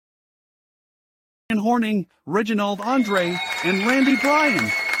Horning, Reginald Andre, and Randy Bryan.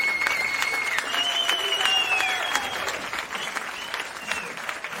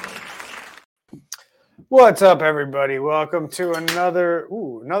 What's up, everybody? Welcome to another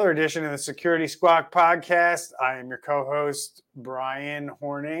edition of the Security Squawk podcast. I am your co-host, Brian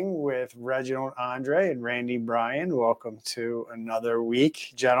Horning, with Reginald Andre and Randy Bryan. Welcome to another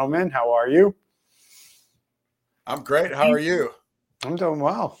week, gentlemen. How are you? I'm great. How are you? I'm doing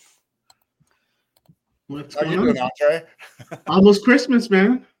well. What's How are going you doing, on? Andre? Almost Christmas,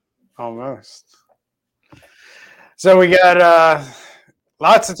 man. Almost. So we got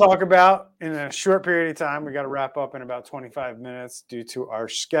lots to talk about in a short period of time. We got to wrap up in about 25 minutes due to our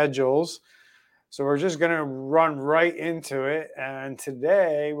schedules. So we're just going to run right into it. And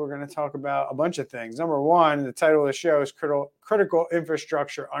today we're going to talk about a bunch of things. Number one, the title of the show is Critical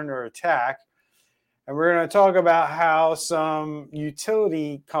Infrastructure Under Attack. And we're going to talk about how some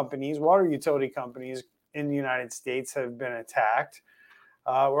utility companies, water utility companies in the United States have been attacked.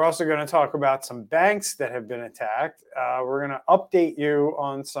 We're also going to talk about some banks that have been attacked. We're going to update you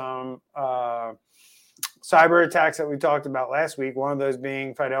on some cyber attacks that we talked about last week, one of those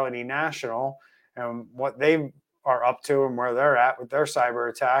being Fidelity National and what they are up to and where they're at with their cyber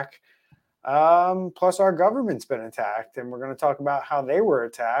attack. Plus our government's been attacked, and we're going to talk about how they were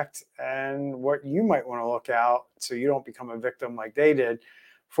attacked and what you might want to look out so you don't become a victim like they did.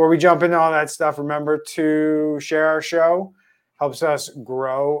 Before we jump into all that stuff, remember to share our show. Helps us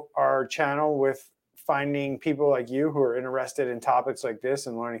grow our channel with finding people like you who are interested in topics like this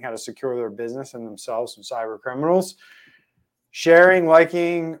and learning how to secure their business and themselves from cyber criminals. Sharing,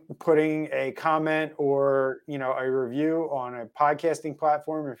 liking, putting a comment or a review on a podcasting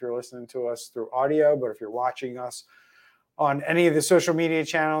platform if you're listening to us through audio. But if you're watching us on any of the social media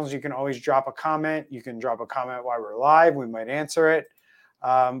channels, you can always drop a comment. You can drop a comment while we're live. We might answer it.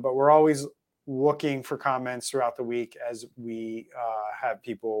 But we're always looking for comments throughout the week as we have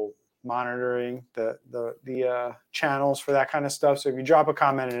people monitoring the channels for that kind of stuff. So if you drop a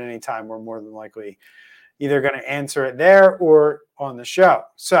comment at any time, we're more than likely either going to answer it there or on the show.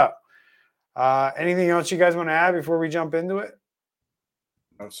 So anything else you guys want to add before we jump into it?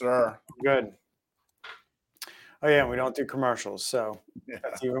 No, sir. Good. Oh, yeah, we don't do commercials. So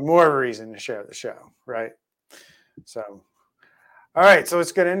that's even more of a reason to share the show, right? So, all right, so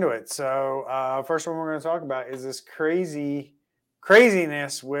let's get into it. So first one we're going to talk about is this craziness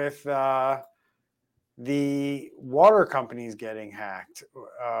with the water companies getting hacked.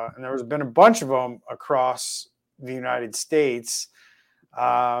 And there's been a bunch of them across the United States.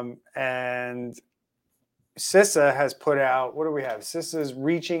 And CISA has put out, what do we have? CISA is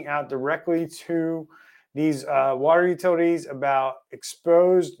reaching out directly to these water utilities about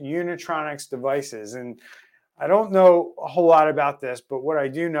exposed Unitronics devices. And I don't know a whole lot about this, but what I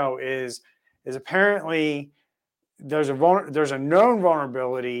do know is apparently there's a known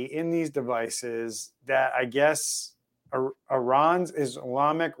vulnerability in these devices that I guess Iran's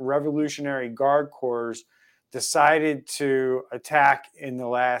Islamic Revolutionary Guard Corps decided to attack in the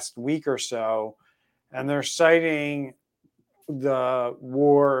last week or so, and they're citing the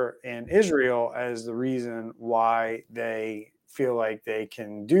war in Israel as the reason why they feel like they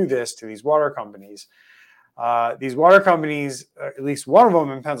can do this to these water companies. These water companies, at least one of them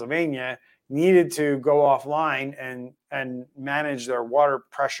in Pennsylvania, needed to go offline and manage their water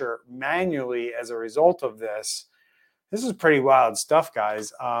pressure manually as a result of this. This is pretty wild stuff,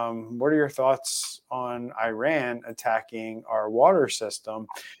 guys. What are your thoughts on Iran attacking our water system?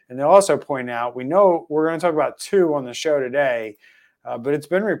 And they'll also point out, we know we're going to talk about two on the show today, but it's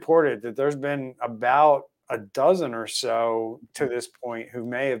been reported that there's been about a dozen or so to this point who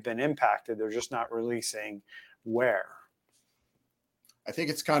may have been impacted. They're just not releasing where. I think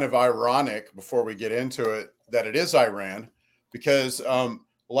it's kind of ironic before we get into it that it is Iran, because a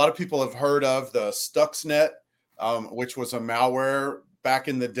lot of people have heard of the Stuxnet, which was a malware back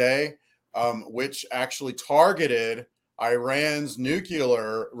in the day, which actually targeted Iran's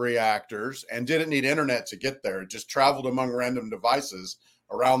nuclear reactors and didn't need internet to get there. It just traveled among random devices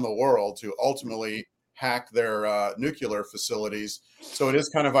around the world to ultimately hack their nuclear facilities. So it is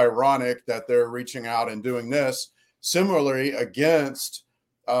kind of ironic that they're reaching out and doing this. Similarly, against,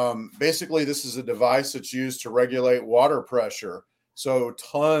 basically, this is a device that's used to regulate water pressure. So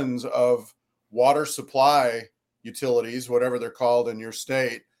tons of water supply utilities, whatever they're called in your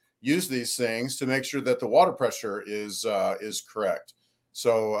state, use these things to make sure that the water pressure is correct.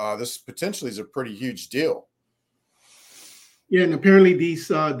 So this potentially is a pretty huge deal. Yeah, and apparently these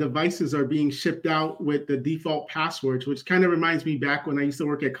devices are being shipped out with the default passwords, which kind of reminds me back when I used to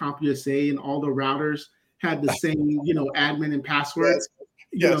work at CompUSA and all the routers had the same, admin and password.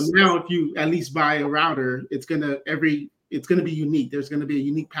 now if you at least buy a router, it's gonna be unique. There's gonna be a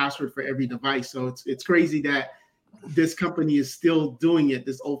unique password for every device. So it's crazy that this company is still doing it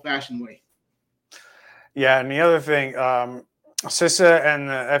this old-fashioned way. Yeah, and the other thing, CISA and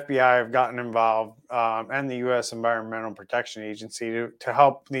the FBI have gotten involved, and the U.S. Environmental Protection Agency to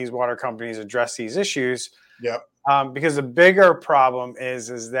help these water companies address these issues. Yep. Because the bigger problem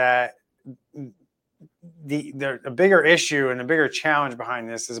is that the bigger issue and the bigger challenge behind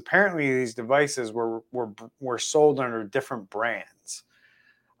this is apparently these devices were sold under different brands.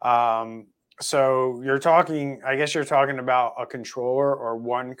 So I guess you're talking about a controller or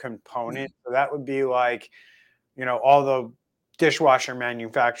one component. So that would be like, all the dishwasher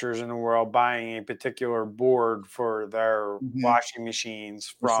manufacturers in the world buying a particular board for their washing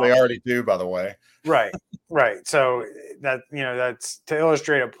machines which they already do, by the way. Right. So that's to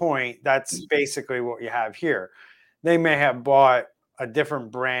illustrate a point. That's basically what you have here. They may have bought a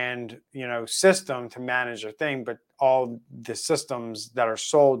different brand, system to manage their thing, but all the systems that are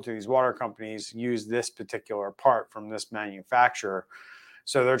sold to these water companies use this particular part from this manufacturer.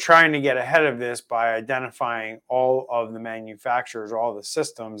 So they're trying to get ahead of this by identifying all of the manufacturers, all the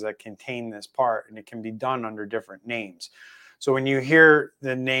systems that contain this part, and it can be done under different names. So when you hear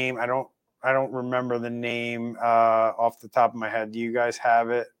the name, I don't remember the name off the top of my head. Do you guys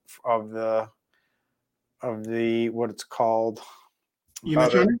have it of the what it's called?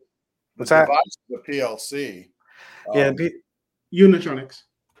 Unitronics? What's that? The PLC. Unitronics.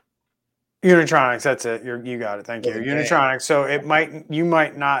 Unitronics, that's it. You got it. Thank you. Unitronics. So you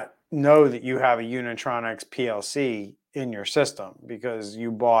might not know that you have a Unitronics PLC in your system because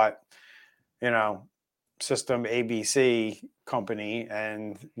you bought, system ABC company,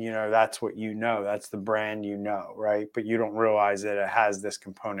 and that's what that's the brand, right? But you don't realize that it has this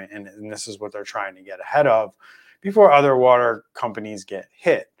component in it, and this is what they're trying to get ahead of before other water companies get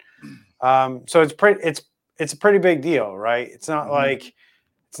hit. So it's a pretty big deal, right? It's not like,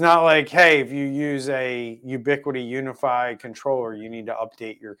 hey, if you use a Ubiquiti unified controller, you need to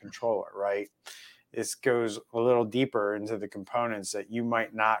update your controller, right? This goes a little deeper into the components that you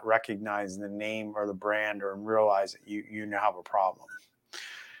might not recognize the name or the brand or realize that you now have a problem.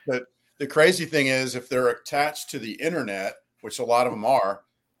 But the crazy thing is, if they're attached to the internet, which a lot of them are,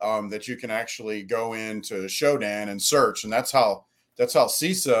 that you can actually go into Shodan and search, and that's how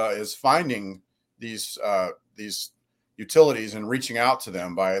CISA is finding these utilities and reaching out to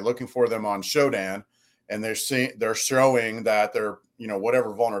them by looking for them on Shodan, and they're showing that their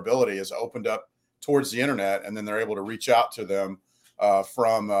whatever vulnerability is opened up towards the internet, and then they're able to reach out to them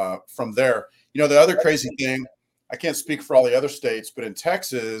from there. The other crazy thing, I can't speak for all the other states, but in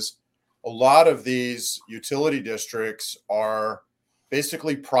Texas, a lot of these utility districts are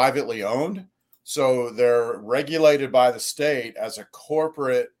basically privately owned. So they're regulated by the state as a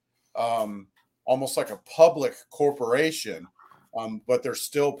corporate, almost like a public corporation, but they're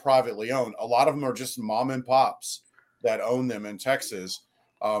still privately owned. A lot of them are just mom and pops that own them in Texas.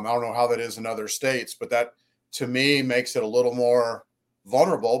 I don't know how that is in other states, but that to me makes it a little more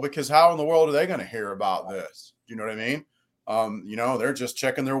vulnerable, because how in the world are they going to hear about this? You know what I mean? They're just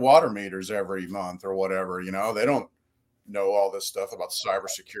checking their water meters every month or whatever. They don't know all this stuff about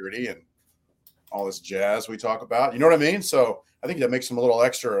cybersecurity and all this jazz we talk about. You know what I mean? So I think that makes them a little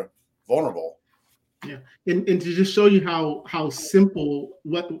extra vulnerable. Yeah. And to just show you how simple,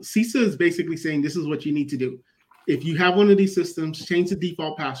 what CISA is basically saying, this is what you need to do. If you have one of these systems, change the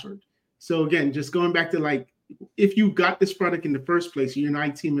default password. So again, just going back to if you got this product in the first place, you're an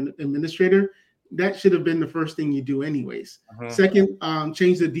IT administrator, that should have been the first thing you do anyways. Second,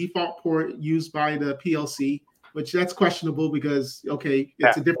 change the default port used by the PLC, which that's questionable because,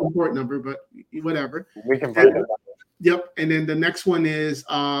 it's a different port number, but whatever. We can find it. Yep. And then the next one is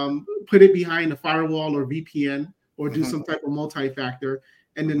put it behind a firewall or VPN or do some type of multi-factor.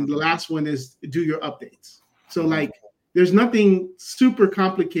 And then the last one is do your updates. So there's nothing super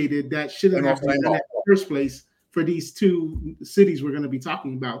complicated that shouldn't have been done in the first place for these two cities we're going to be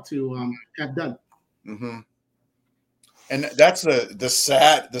talking about to have done. And that's the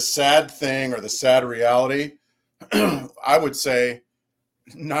sad thing, or the sad reality. I would say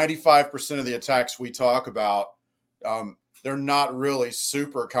 95% of the attacks we talk about, they're not really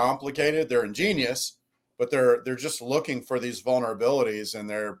super complicated. They're ingenious, but they're just looking for these vulnerabilities, and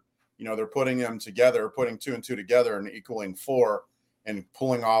they're putting them together, putting 2 and 2 together and equaling 4, and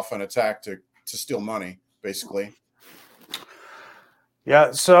pulling off an attack to steal money, basically.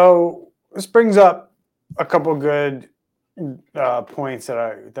 Yeah. So this brings up a couple good points that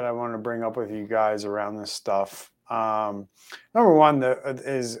I want to bring up with you guys around this stuff. Number one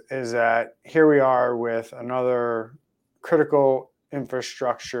is that here we are with another critical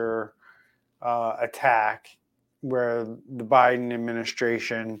infrastructure attack, where the Biden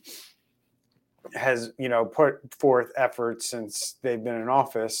administration has, put forth efforts since they've been in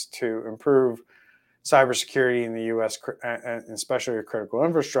office to improve cybersecurity in the U.S., and especially critical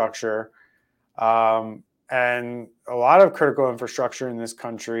infrastructure. And a lot of critical infrastructure in this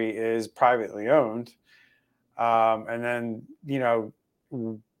country is privately owned. And then,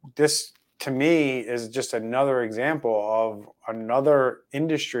 this to me is just another example of another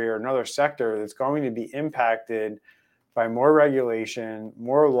industry or another sector that's going to be impacted by more regulation,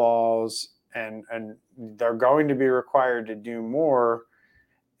 more laws, and they're going to be required to do more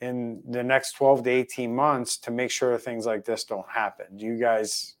in the next 12 to 18 months to make sure things like this don't happen. Do you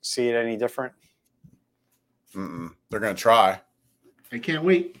guys see it any different? They're going to try. I can't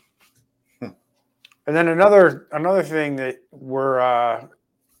wait. And then another thing that we're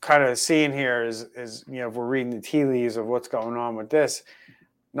kind of seeing here is if we're reading the tea leaves of what's going on with this.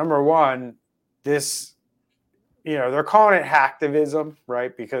 Number one, this, they're calling it hacktivism,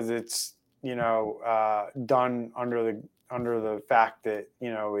 right? Because it's done under the fact that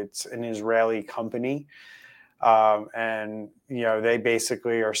it's an Israeli company, and they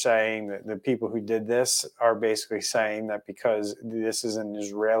basically are saying that the people who did this are basically saying that because this is an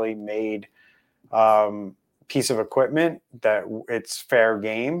Israeli-made piece of equipment, that it's fair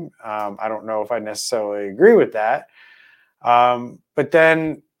game. I don't know if I necessarily agree with that. But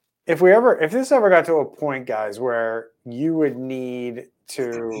then if this ever got to a point, guys, where you would need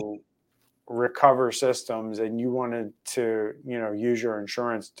to recover systems and you wanted to, use your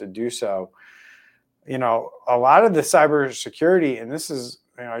insurance to do so, a lot of the cybersecurity, and this is,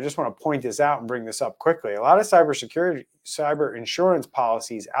 I just want to point this out and bring this up quickly. A lot of cyber insurance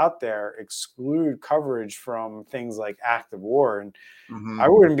policies out there exclude coverage from things like active war. And I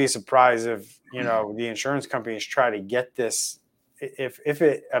wouldn't be surprised if, the insurance companies try to get this, if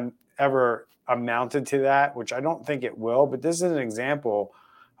it ever amounted to that, which I don't think it will, but this is an example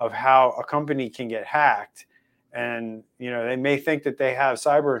of how a company can get hacked. And, they may think that they have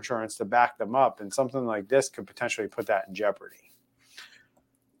cyber insurance to back them up, and something like this could potentially put that in jeopardy.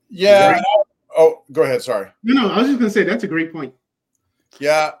 Yeah. Oh, go ahead. Sorry. No, I was just going to say that's a great point.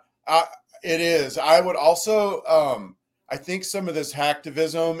 Yeah, it is. I would also, I think some of this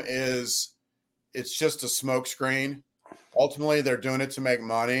hacktivism it's just a smokescreen. Ultimately, they're doing it to make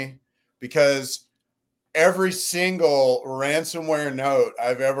money, because every single ransomware note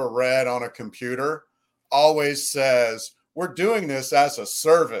I've ever read on a computer always says, we're doing this as a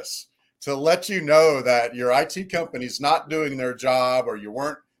service to let you know that your IT company's not doing their job, or you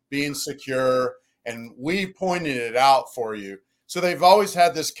weren't being secure, and we pointed it out for you. So they've always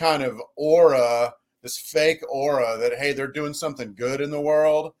had this kind of aura, this fake aura that, hey, they're doing something good in the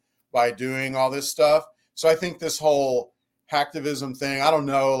world by doing all this stuff. So I think this whole hacktivism thing, I don't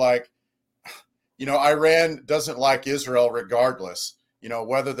know, Iran doesn't like Israel regardless,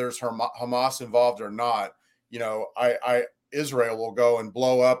 whether there's Hamas involved or not. Israel will go and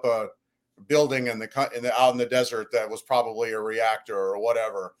blow up a building out in the desert that was probably a reactor or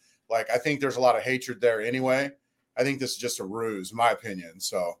whatever. I think there's a lot of hatred there anyway. I think this is just a ruse, in my opinion.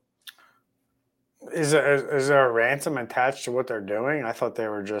 So, is there a ransom attached to what they're doing? I thought they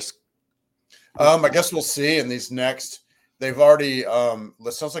were just. I guess we'll see in these next. They've already.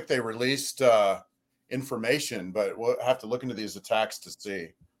 It sounds like they released information, but we'll have to look into these attacks to see.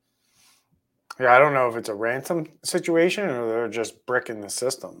 Yeah, I don't know if it's a ransom situation or they're just bricking the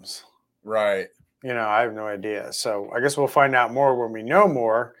systems. Right. I have no idea. So I guess we'll find out more when we know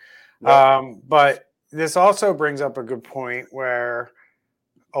more. Yep. But this also brings up a good point where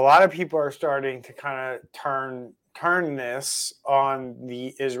a lot of people are starting to kind of turn this on the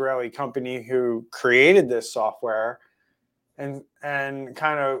Israeli company who created this software, and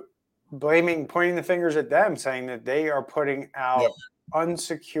kind of pointing the fingers at them, saying that they are putting out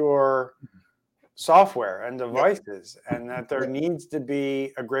unsecure software and devices, and that there needs to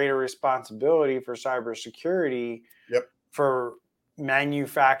be a greater responsibility for cybersecurity for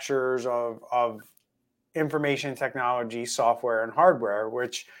manufacturers of information technology, software, and hardware,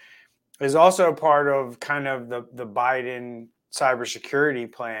 which is also part of kind of the Biden cybersecurity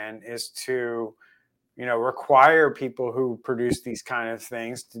plan, is to require people who produce these kind of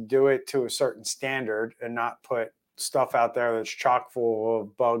things to do it to a certain standard and not put stuff out there that's chock full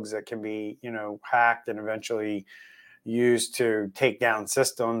of bugs that can be, hacked and eventually used to take down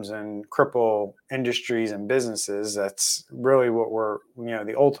systems and cripple industries and businesses. That's really what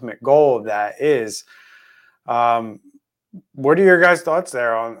the ultimate goal of that is. What are your guys' thoughts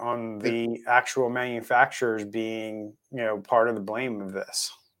there on the actual manufacturers being, part of the blame of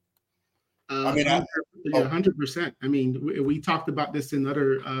this? I mean, 100%. I mean, we talked about this in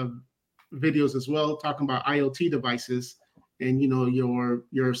other videos as well, talking about IoT devices and,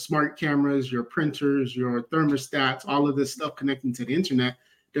 your smart cameras, your printers, your thermostats, all of this stuff connecting to the internet.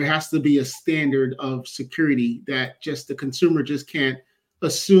 There has to be a standard of security that just the consumer just can't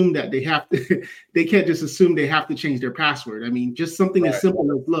assume that they have to, they can't just assume they have to change their password. I mean, just something as simple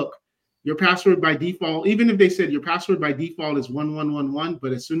as, look, your password by default, even if they said your password by default is 1111,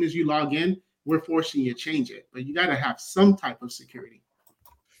 but as soon as you log in, we're forcing you to change it. But you got to have some type of security.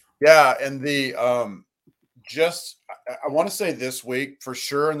 Yeah. And the, I want to say this week, for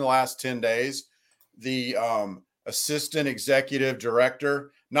sure, in the last 10 days, the assistant executive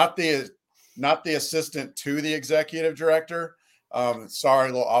director, not the assistant to the executive director.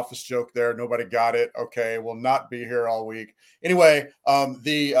 Sorry, little office joke there. Nobody got it. Okay, will not be here all week. Anyway,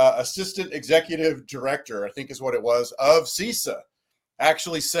 the assistant executive director, I think is what it was, of CISA,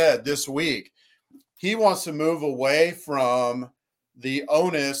 actually said this week he wants to move away from the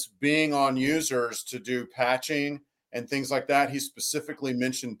onus being on users to do patching and things like that. He specifically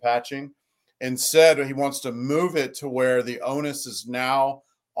mentioned patching and said he wants to move it to where the onus is now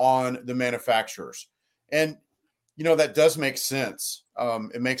on the manufacturers. And, that does make sense.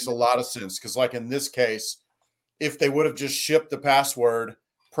 It makes a lot of sense because, like in this case, if they would have just shipped the password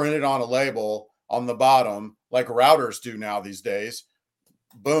printed on a label on the bottom, like routers do now these days,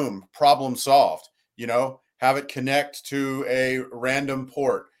 boom, problem solved. Have it connect to a random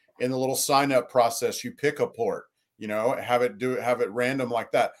port in the little sign up process. You pick a port, have it random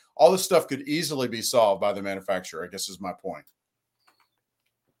like that. All this stuff could easily be solved by the manufacturer, I guess is my point.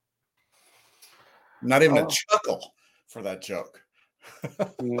 Not even a chuckle for that joke.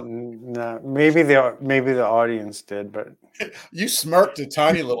 No, maybe the audience did, but you smirked a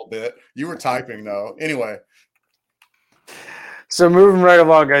tiny little bit. You were typing though. Anyway. So moving right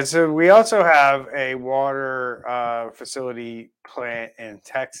along, guys. So we also have a water facility plant in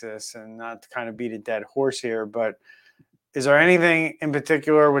Texas, and not to kind of beat a dead horse here, but is there anything in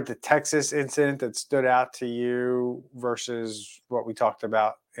particular with the Texas incident that stood out to you versus what we talked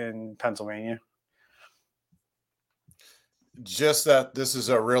about in Pennsylvania? Just that this is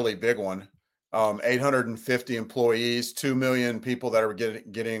a really big one. 850 employees, 2 million people that are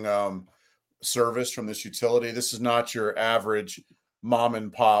getting service from this utility. This is not your average mom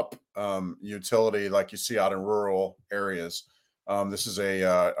and pop utility like you see out in rural areas. This is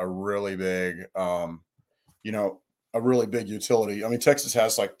a really big, a really big utility. I mean, Texas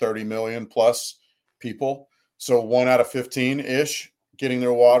has like 30 million plus people. So 1 out of 15 ish getting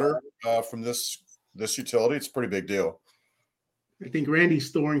their water from this utility. It's a pretty big deal. I think Randy's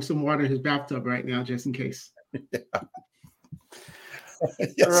storing some water in his bathtub right now, just in case. Yeah.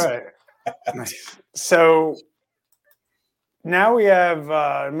 Yes. Right. Nice. So now we have,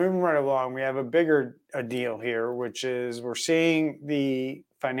 moving right along, we have a bigger deal here, which is we're seeing the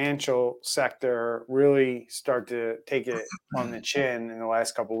financial sector really start to take it on the chin in the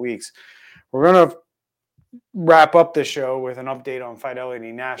last couple of weeks. We're going to wrap up the show with an update on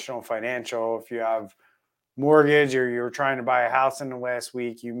Fidelity National Financial. If you have mortgage or you're trying to buy a house in the last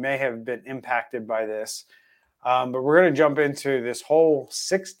week, you may have been impacted by this. But we're going to jump into this whole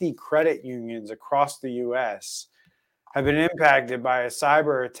 60 credit unions across the U.S. have been impacted by a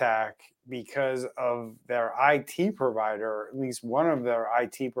cyber attack because of their IT provider, at least one of their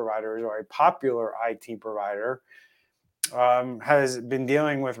IT providers or a popular IT provider has been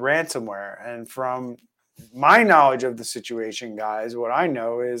dealing with ransomware. And from my knowledge of the situation, guys, what I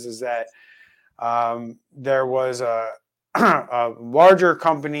know is that there was a larger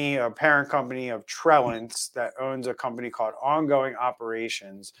company, a parent company of Trellance that owns a company called Ongoing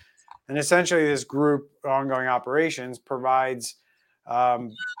Operations. And essentially this group, Ongoing Operations, provides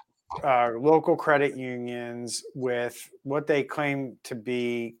local credit unions with what they claim to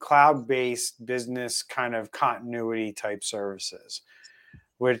be cloud-based business kind of continuity type services,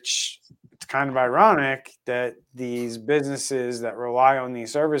 which it's kind of ironic that these businesses that rely on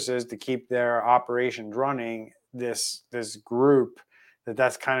these services to keep their operations running, this group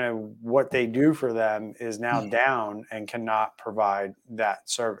that's kind of what they do for them is now down and cannot provide that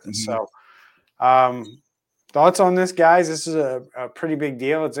service. So thoughts on this, guys? This is a pretty big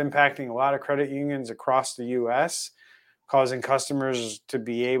deal. It's impacting a lot of credit unions across the U.S., causing customers to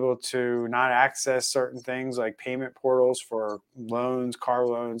be able to not access certain things like payment portals for loans, car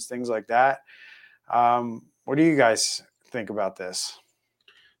loans, things like that. What do you guys think about this?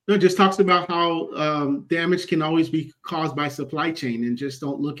 No, it just talks about how damage can always be caused by supply chain, and just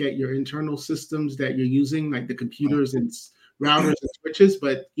don't look at your internal systems that you're using, like the computers and routers and switches,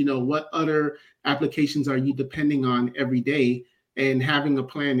 but what other applications are you depending on every day? and having a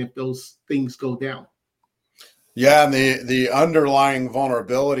plan if those things go down. Yeah, and the underlying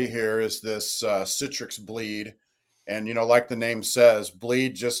vulnerability here is this CitrixBleed. And, like the name says,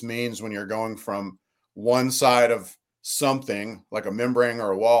 bleed just means when you're going from one side of something, like a membrane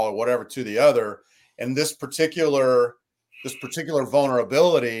or a wall or whatever, to the other. And this particular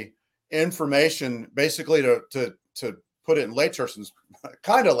vulnerability, information, basically to put it in layperson's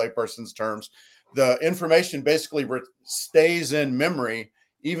terms, the information basically stays in memory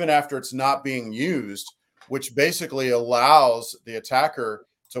even after it's not being used, which basically allows the attacker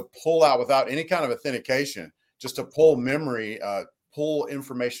to pull out without any kind of authentication, just to pull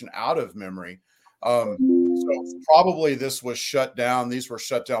information out of memory. So probably this was shut down. These were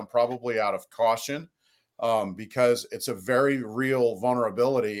shut down probably out of caution, because it's a very real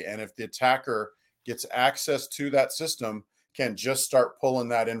vulnerability. And if the attacker gets access to that system, can just start pulling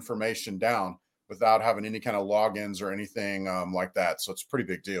that information down without having any kind of logins or anything like that. So it's a pretty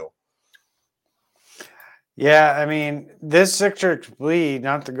big deal. Yeah, I mean, this CitrixBleed,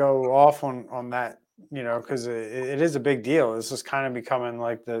 not to go off on that, because it is a big deal. This is kind of becoming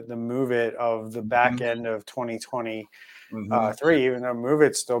like the Move It of the back end of 2023, even though Move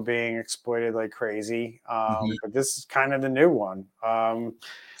It's still being exploited like crazy. But this is kind of the new one, and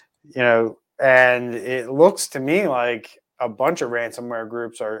it looks to me like a bunch of ransomware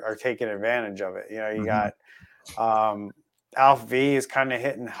groups are taking advantage of it. You got Alpha V is kind of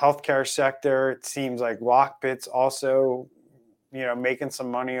hitting the healthcare sector. It seems like Lockbit's also, making some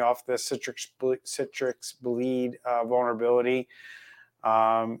money off the CitrixBleed vulnerability.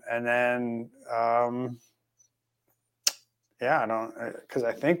 And then, because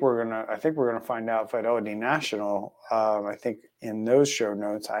I think we're gonna find out Fidelity National. I think in those show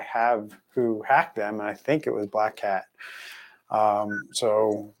notes I have who hacked them, and I think it was Black Cat.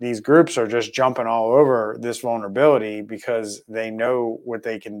 So these groups are just jumping all over this vulnerability because they know what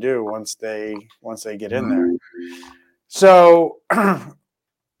they can do once they get in there. So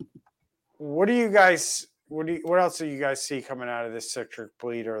what else do you guys see coming out of this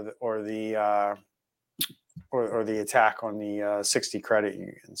CitrixBleed or the attack on the 60 credit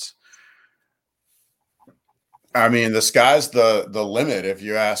unions? I mean, the sky's the limit, if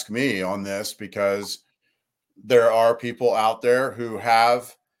you ask me, on this, because there are people out there who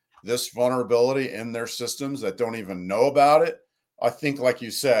have this vulnerability in their systems that don't even know about it. I think, like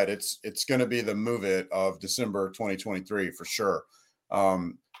you said, it's going to be the Move It of December 2023 for sure.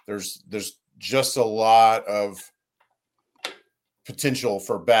 There's just a lot of potential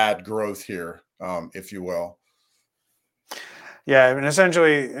for bad growth here, if you will. Yeah, I mean,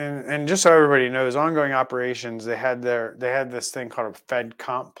 essentially, and just so everybody knows, ongoing operations, they had this thing called a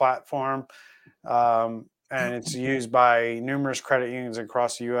FedComp platform. And it's used by numerous credit unions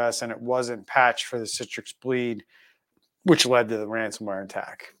across the U.S., and it wasn't patched for the CitrixBleed, which led to the ransomware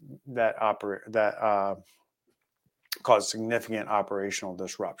attack that caused significant operational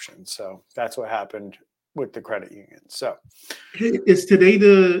disruption. So that's what happened with the credit union. So it's today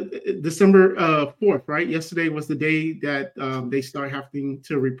the December 4th, right? Yesterday was the day that they start having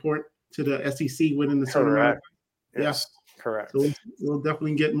to report to the SEC within the certain amount. Yes, correct. So we'll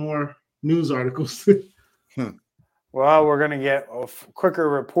definitely get more news articles. Well, we're going to get quicker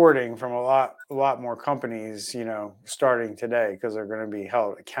reporting from a lot more companies, starting today, because they're going to be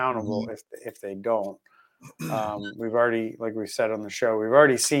held accountable if they don't. We've already, like we said on the show, we've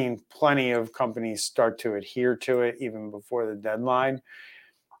already seen plenty of companies start to adhere to it even before the deadline,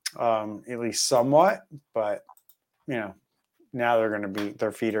 at least somewhat. But now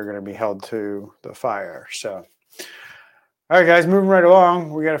their feet are going to be held to the fire. So. All right, guys, moving right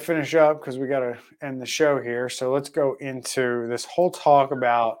along. We got to finish up because we got to end the show here. So let's go into this whole talk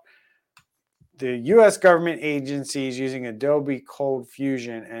about the U.S. government agencies using Adobe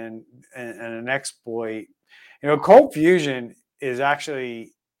ColdFusion and an exploit. ColdFusion is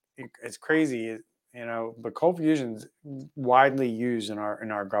actually, it's crazy, but ColdFusion is widely used in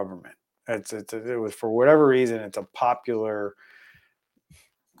our government. It was, for whatever reason, it's a popular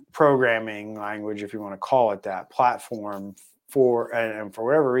programming language, if you want to call it that, platform for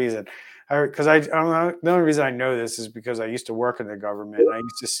whatever reason. Because the only reason I know this is because I used to work in the government. And I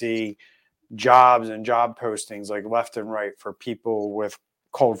used to see jobs and job postings like left and right for people with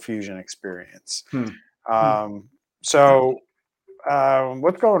ColdFusion experience. So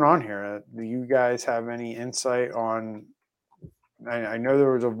what's going on here? Do you guys have any insight on? I know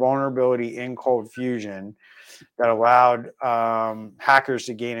there was a vulnerability in ColdFusion that allowed hackers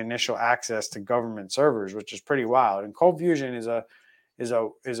to gain initial access to government servers, which is pretty wild. And ColdFusion is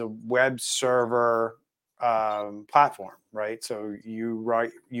a web server platform, right? So you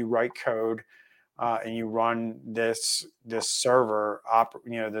write code and you run this server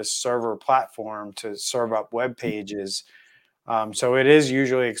this server platform to serve up web pages. So it is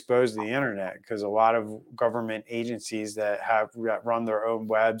usually exposed to the internet, because a lot of government agencies that run their own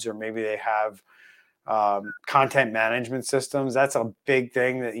webs, or maybe they have content management systems. That's a big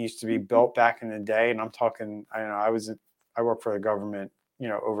thing that used to be built back in the day. And I'm talking, I worked for the government,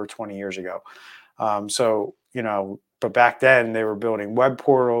 over 20 years ago. But back then they were building web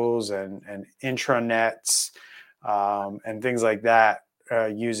portals and intranets and things like that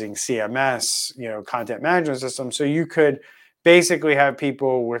using CMS, content management systems. So you could basically have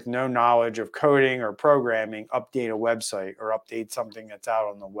people with no knowledge of coding or programming update a website or update something that's out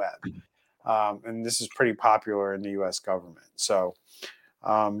on the web. And this is pretty popular in the U.S. government. So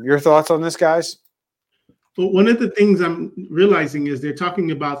your thoughts on this, guys? Well, one of the things I'm realizing is they're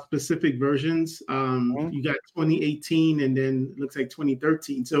talking about specific versions. You got 2018 and then it looks like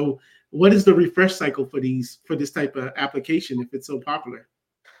 2013. So what is the refresh cycle for this type of application if it's so popular?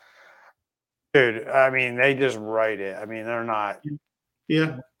 Dude, I mean, they just write it. I mean, they're not.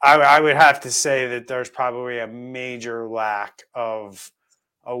 Yeah. I would have to say that there's probably a major lack of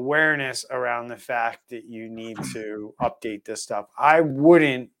awareness around the fact that you need to update this stuff. I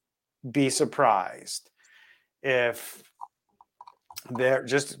wouldn't be surprised if they're,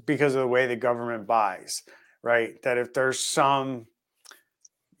 just because of the way the government buys, right, that if there's some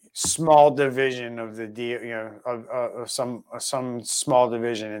small division of the deal, of some small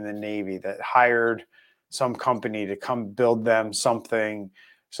division in the Navy that hired some company to come build them something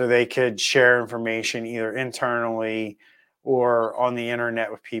so they could share information either internally or on the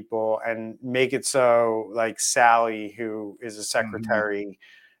internet with people, and make it so like Sally, who is a secretary,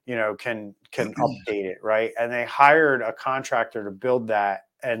 can update it, right? And they hired a contractor to build that,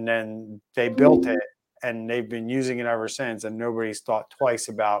 and then they built it, and they've been using it ever since, and nobody's thought twice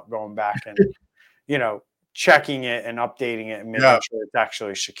about going back and checking it and updating it and making sure it's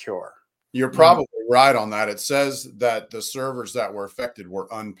actually secure. You're probably right on that. It says that the servers that were affected were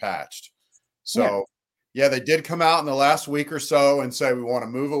unpatched. So yeah, they did come out in the last week or so and say we want to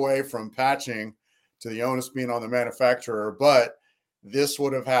move away from patching to the onus being on the manufacturer, but this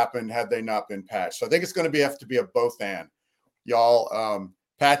would have happened had they not been patched. So I think it's going to have to be a both and. Y'all,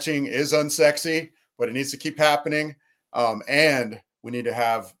 patching is unsexy, but it needs to keep happening. And we need to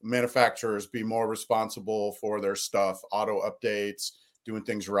have manufacturers be more responsible for their stuff, auto updates, doing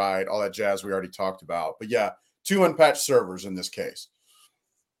things right, all that jazz we already talked about. But yeah, 2 unpatched servers in this case,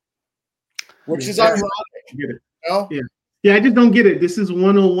 which is ironic. Yeah, I just don't get it. This is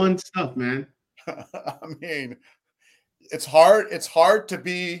 101 stuff, man. I mean, it's hard to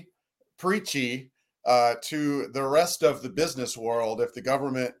be preachy to the rest of the business world if the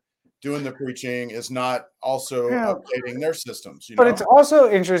government doing the preaching is not also updating their systems. But it's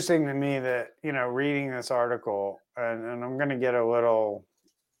also interesting to me that, reading this article, and I'm going to get a little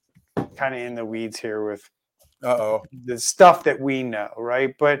kind of in the weeds here with the stuff that we know,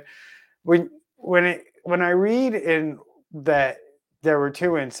 right? But when I read in that there were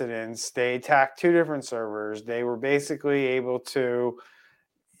 2 incidents, they attacked 2 different servers. They were basically able to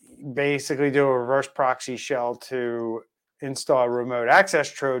do a reverse proxy shell to install a remote access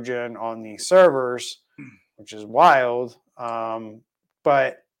Trojan on these servers, which is wild.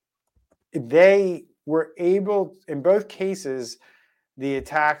 But they were able, in both cases, the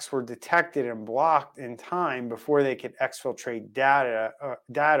attacks were detected and blocked in time before they could exfiltrate data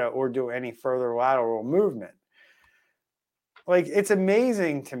or do any further lateral movement. Like, it's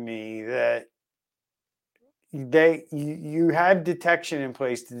amazing to me that you have detection in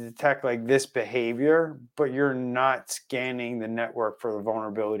place to detect like this behavior, but you're not scanning the network for the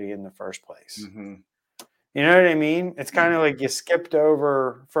vulnerability in the first place. Mm-hmm. You know what I mean? It's kind of like you skipped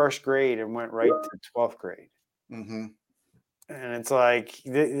over first grade and went right to 12th grade. Mm-hmm. And it's like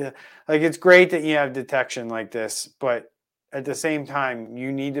it's great that you have detection like this, but at the same time,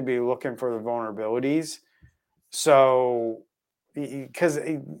 you need to be looking for the vulnerabilities. So, because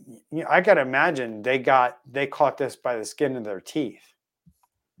I got to imagine they caught this by the skin of their teeth.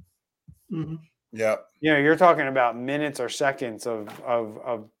 Mm-hmm. Yeah. You're talking about minutes or seconds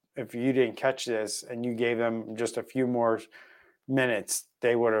of if you didn't catch this and you gave them just a few more minutes,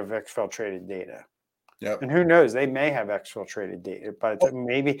 they would have exfiltrated data. Yep. And who knows, they may have exfiltrated data, but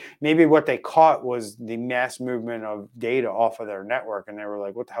maybe what they caught was the mass movement of data off of their network, and they were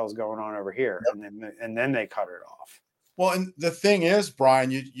like, what the hell's going on over here? Yep. And then they cut it off. Well, and the thing is,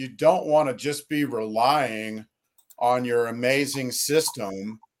 Brian, you don't want to just be relying on your amazing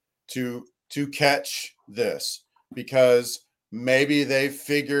system to catch this, because maybe they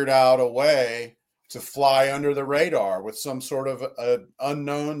figured out a way to fly under the radar with some sort of an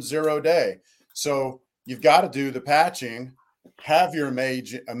unknown 0 day. So you've got to do the patching, have your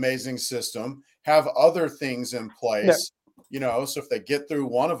amazing system, have other things in place, so if they get through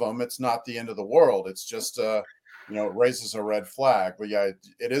one of them, it's not the end of the world. It's just, it raises a red flag. But yeah,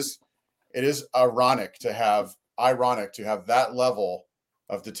 it is ironic to have that level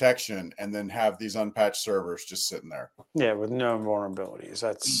of detection and then have these unpatched servers just sitting there. Yeah, with no vulnerabilities.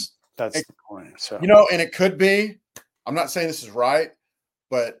 That's the point. So, and it could be, I'm not saying this is right,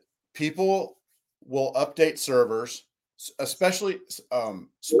 but people will update servers, especially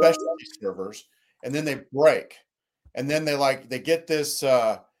specialty servers, and then they break. And then they get this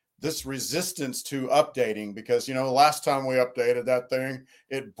this resistance to updating because, last time we updated that thing,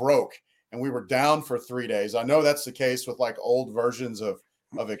 it broke and we were down for 3 days. I know that's the case with like old versions of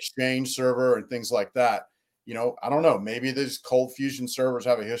Exchange server and things like that. I don't know. Maybe these ColdFusion servers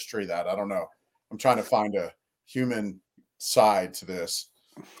have a history of that. I don't know. I'm trying to find a human side to this.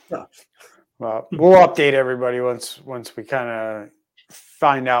 Well, we'll update everybody once we kind of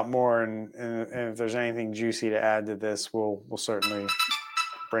find out more, and if there's anything juicy to add to this, we'll certainly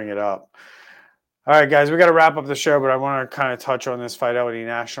bring it up. All right, guys, we got to wrap up the show, but I want to kind of touch on this Fidelity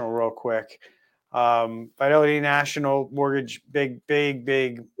National real quick. Fidelity National mortgage, big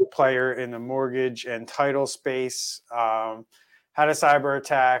player in the mortgage and title space, had a cyber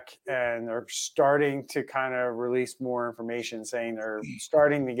attack, and they're starting to kind of release more information saying they're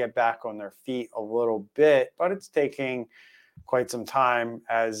starting to get back on their feet a little bit, but it's taking quite some time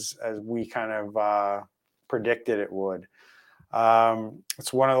as we kind of predicted it would.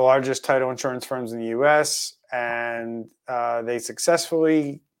 It's one of the largest title insurance firms in the U.S., and they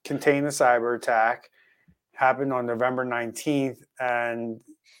successfully contained the cyber attack. Happened on November 19th, and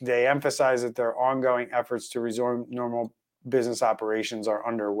they emphasize that their ongoing efforts to resume normal business operations are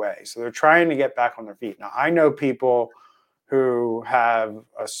underway. So they're trying to get back on their feet. Now, I know people who have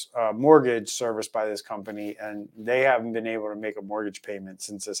a mortgage serviced by this company, and they haven't been able to make a mortgage payment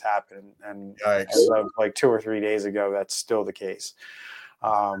since this happened. And as of like 2 or 3 days ago, that's still the case.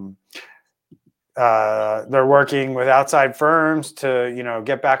 They're working with outside firms to,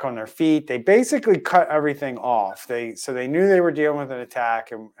 get back on their feet. They basically cut everything off. So they knew they were dealing with an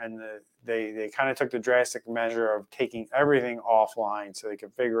attack, and they kind of took the drastic measure of taking everything offline so they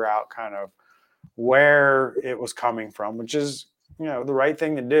could figure out kind of where it was coming from, which is, the right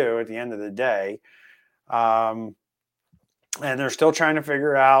thing to do at the end of the day. And they're still trying to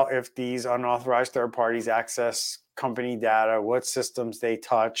figure out if these unauthorized third parties access company data, what systems they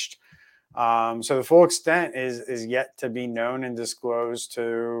touched. So the full extent is yet to be known and disclosed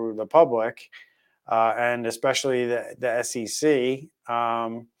to the public, and especially the SEC.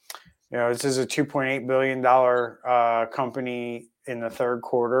 This is a $2.8 billion company in the third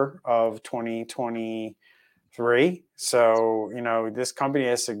quarter of 2023. So, this company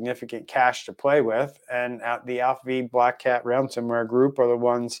has significant cash to play with. And the Alpha V Black Cat ransomware group are the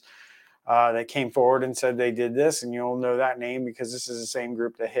ones that came forward and said they did this. And you'll know that name because this is the same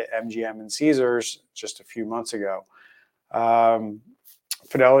group that hit MGM and Caesars just a few months ago.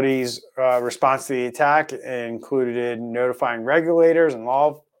 Fidelity's response to the attack included notifying regulators and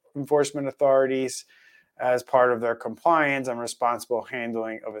law enforcement authorities as part of their compliance and responsible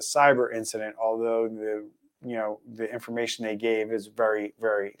handling of a cyber incident, although the information they gave is very,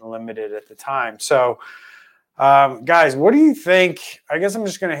 very limited at the time. So, guys, what do you think? I guess I'm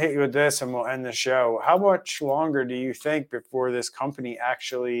just going to hit you with this and we'll end the show. How much longer do you think before this company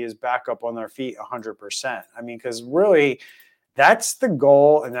actually is back up on their feet 100%? I mean, because really, that's the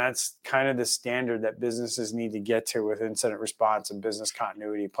goal, and that's kind of the standard that businesses need to get to with incident response and business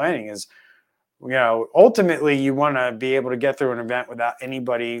continuity planning is, ultimately you want to be able to get through an event without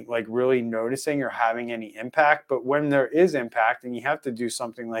anybody like really noticing or having any impact. But when there is impact and you have to do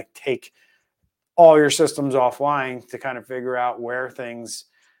something like take all your systems offline to kind of figure out where things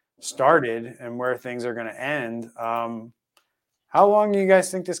started and where things are going to end. How long do you guys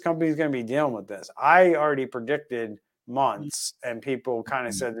think this company is going to be dealing with this? I already predicted months, and people kind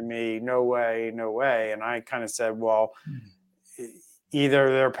of said to me, no way. And I kind of said, well, either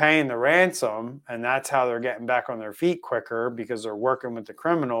they're paying the ransom and that's how they're getting back on their feet quicker because they're working with the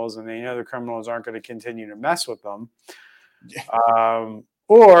criminals and they know the criminals aren't going to continue to mess with them.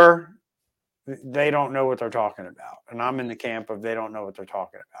 Or they don't know what they're talking about. And I'm in the camp of they don't know what they're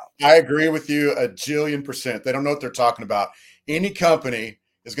talking about. I agree with you 1,000,000,000%. They don't know what they're talking about. Any company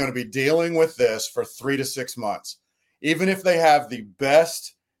is going to be dealing with this for 3 to 6 months. Even if they have the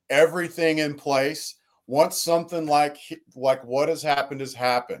best everything in place, once something like what has happened,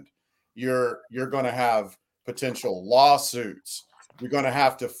 you're going to have potential lawsuits. You're going to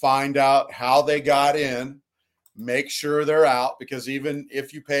have to find out how they got in, make sure they're out, because even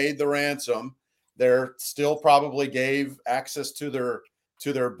if you paid the ransom, They're still probably gave access to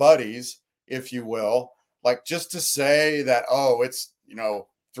their buddies, if you will. Like, just to say that, oh, it's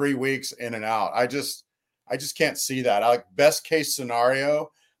 3 weeks in and out. I just can't see that. Like, best case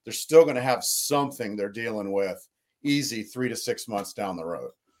scenario, they're still going to have something they're dealing with easy 3 to 6 months down the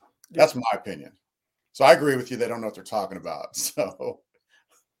road. That's my opinion. So I agree with you. They don't know what they're talking about. So,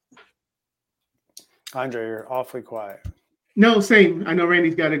 Andre, you're awfully quiet. No, same. I know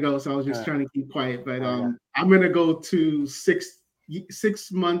Randy's got to go, so I was just trying to keep quiet. But I'm going to go to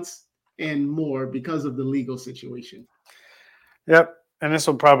 6 months and more because of the legal situation. Yep. And this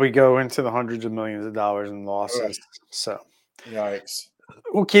will probably go into the hundreds of millions of dollars in losses. So, yikes.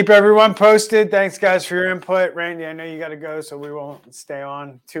 We'll keep everyone posted. Thanks, guys, for your input. Randy, I know you got to go, so we won't stay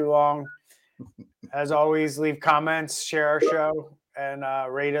on too long. As always, leave comments, share our show, and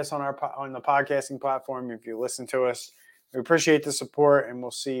rate us on the podcasting platform if you listen to us. We appreciate the support, and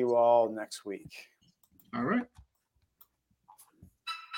we'll see you all next week. All right.